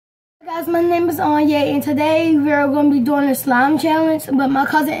Guys, my name is Anya, and today we're going to be doing a slime challenge. But my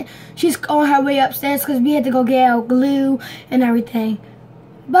cousin, she's on her way upstairs because we had to go get our glue and everything.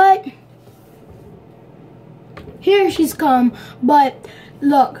 But here she's come. But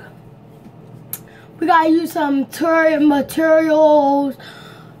look, we gotta use some materials,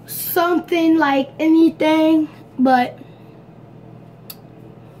 something like anything. But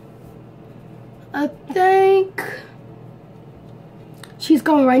I think she's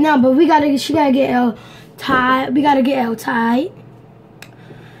coming right now, but she gotta get our tie. We gotta get our tie,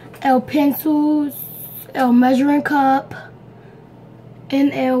 our pencils, our measuring cup,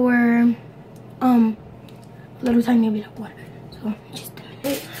 and our little tiny bit of water. So just a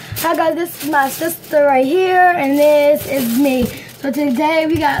minute. Hi guys, this is my sister right here, and this is me. So today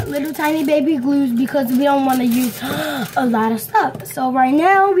we got little tiny baby glues because we don't want to use a lot of stuff. So right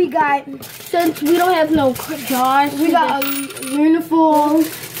now we got, since we don't have no jars, we got a uniform.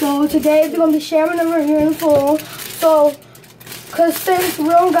 So today we're gonna be sharing a uniform. So, cause since we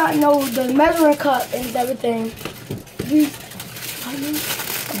don't got the measuring cup and everything,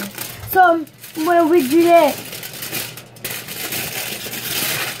 so when we do that,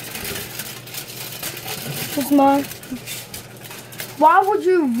 this mine. Why would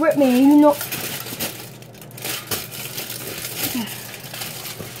you rip me? You know.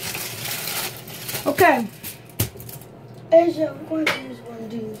 Okay. Asia, we're going to use one of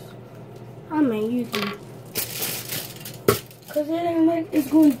these. I may use them. Cause it ain't like it's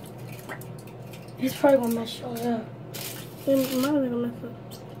going. It's probably gonna mess you up. It's probably gonna mess up.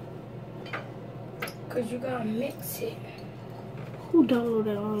 Cause you gotta mix it. Who downloaded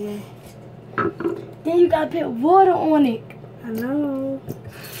that on there? Then you gotta put water on it. I know.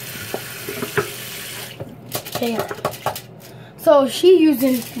 Okay. So she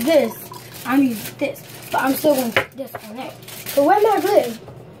using this. I'm using this. But I'm still going to put this on there. So where's my glue?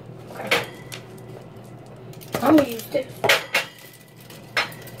 Okay. I'm going to use this.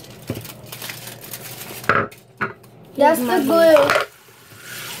 That's the glue.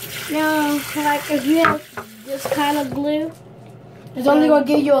 Now, like if you have this kind of glue, it's only going to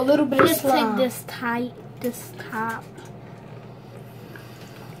give you a little bit of slime. Just take this top.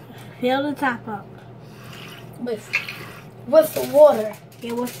 Fill the top up with the water.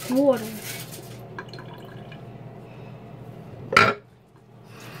 Yeah, with water.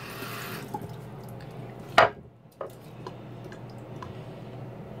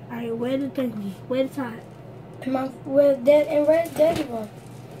 Alright, where the thingy? Where the top? Where that and red daddy one?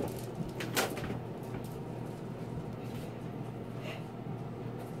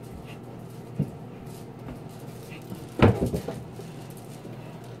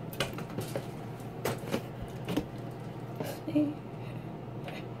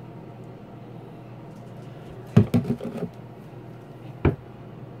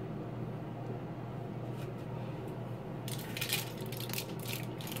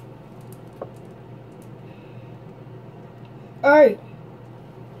 Alright.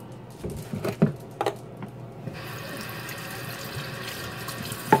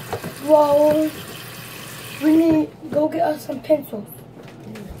 Well, we need to go get us some pencils.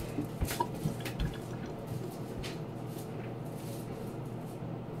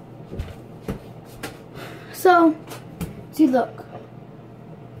 So, see, look.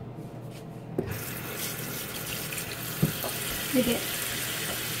 Look at it.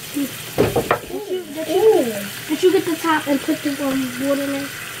 Did you get the top and put the water in?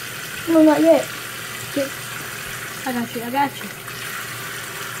 No, not yet. I got you.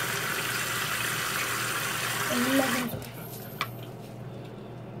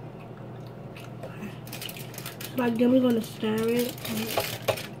 Like then we're gonna stir it.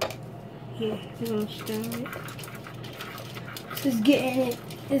 Yeah, we're gonna stir it.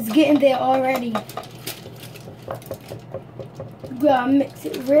 It's getting there already. We gotta mix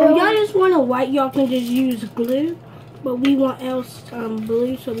it real. If y'all just want a white, y'all can just use glue. But we want else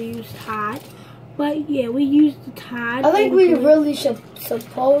blue, so we use Tide. But yeah, we use the Tide. I think we really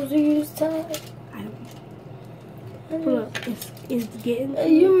supposed to use Tide. I don't know. Look, it's getting.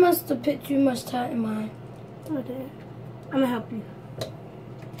 You must have put too much Tide in mine. Okay, I'm gonna help you.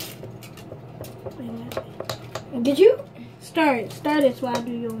 Did you? Stir it. Stir this while I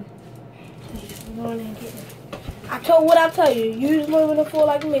do yours. Go on and get it. I tell you. Use aluminum foil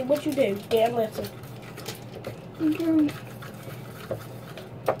like me. What you do? Damn, listen.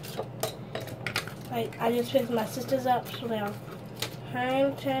 Like, I just picked my sisters up, so now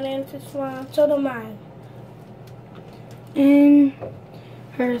her turn into slime. So do mine. And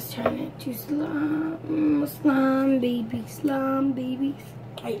hers turn into slime babies.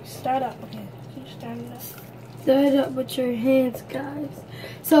 Hey, start up. Okay, keep starting up. stir it up with your hands, guys.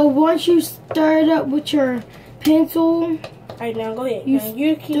 So once you stir it up with your pencil, Alright, now go ahead. You Now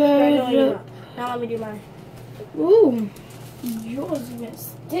you keep stir stirring it it up. up. Now let me do mine. ooh, yours is gonna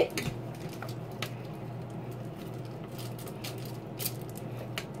stick.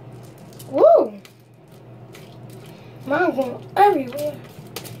 Ooh, mine going everywhere.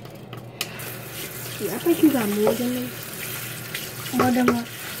 Yeah, I think you got more than me. More than one.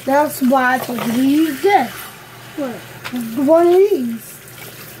 That's why I told you to use this. What? One of these.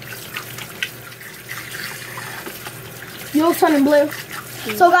 Yours turning blue.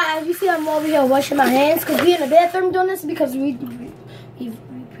 So guys, you see I'm over here washing my hands because we in the bathroom doing this because we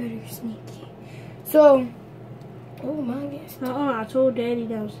pretty sneaky. So, oh my goodness. I told Daddy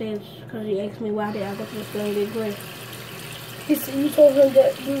downstairs because he asked me why did I go to the store and get gray. You told him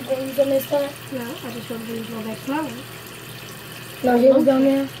that you was going to use them this time? No, I just told him he was going back tomorrow. No, he was down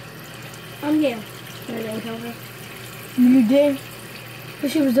there. Yeah. I didn't tell her. You did?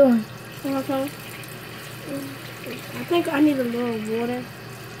 What she was doing? Okay. I think I need a little water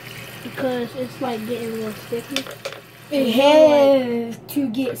because it's like getting a little sticky. It has to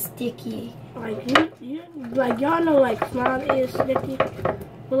get sticky. Like like y'all know like slime is sticky,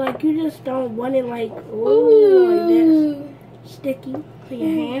 but like you just don't want it like like this sticky for your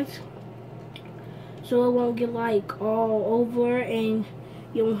hands, so it won't get like all over and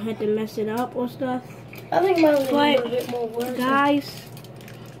you won't have to mess it up or stuff. I think mine was a But little bit more work. guys,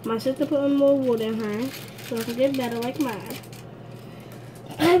 my sister put more water in hers so it can get better like mine.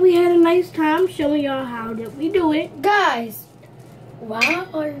 And we had a nice time showing y'all how that we do it. Guys, why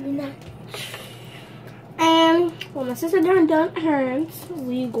are you not? And when my sister done hers,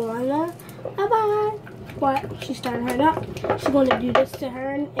 we gonna bye. But she's starting her up. She's gonna do this to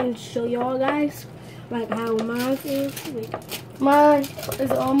her and show y'all guys like how mine is. Wait. Mine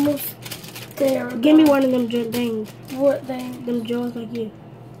is almost there. Give me one of them things. What thing? Them jaws like you.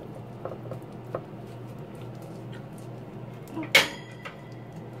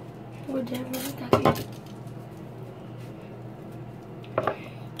 Whatever.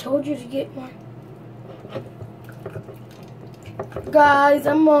 Told you to get one. Guys,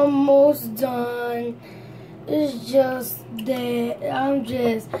 I'm almost done. It's just that I'm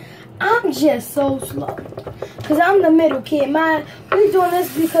just so slow. Cause I'm the middle kid. We doing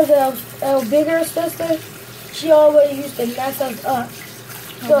this because of our bigger sister. She always used to mess us up.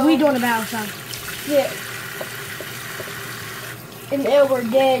 So We doing about something. yeah. In our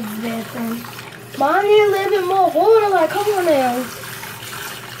dad's bathroom. Mom need a little bit more water. Like, come on now.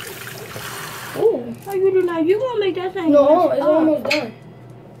 Ooh. How you do now? You gonna make that thing? No, mess it's up. almost done.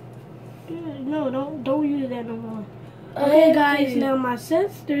 Yeah, no, don't use that no more. I Okay, have guys. to. Now my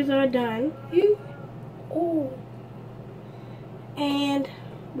sisters are done, You. Ooh. and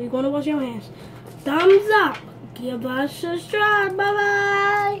we're gonna wash your hands. Thumbs up. Give us a subscribe. Bye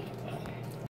bye.